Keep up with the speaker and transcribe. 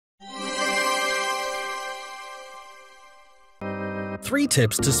3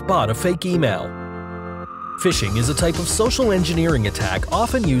 tips to spot a fake email. Phishing is a type of social engineering attack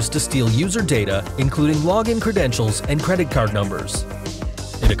often used to steal user data, including login credentials and credit card numbers.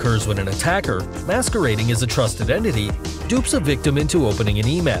 It occurs when an attacker, masquerading as a trusted entity, dupes a victim into opening an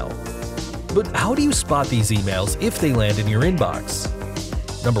email. But how do you spot these emails if they land in your inbox?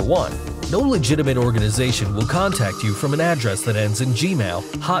 Number 1. No legitimate organization will contact you from an address that ends in Gmail,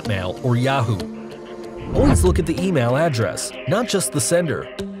 Hotmail, or Yahoo. Always look at the email address, not just the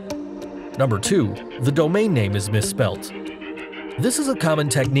sender. Number 2. The domain name is misspelt. This is a common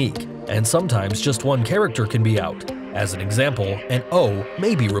technique, and sometimes just one character can be out. As an example, an O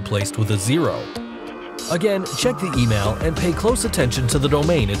may be replaced with a 0. Again, check the email and pay close attention to the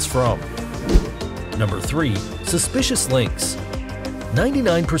domain it's from. Number 3. Suspicious links.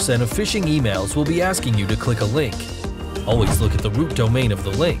 99% of phishing emails will be asking you to click a link. Always look at the root domain of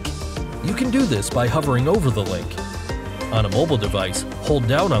the link. You can do this by hovering over the link. On a mobile device, hold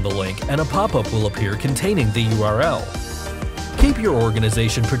down on the link and a pop-up will appear containing the URL. Keep your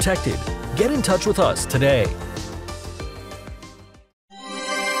organization protected. Get in touch with us today.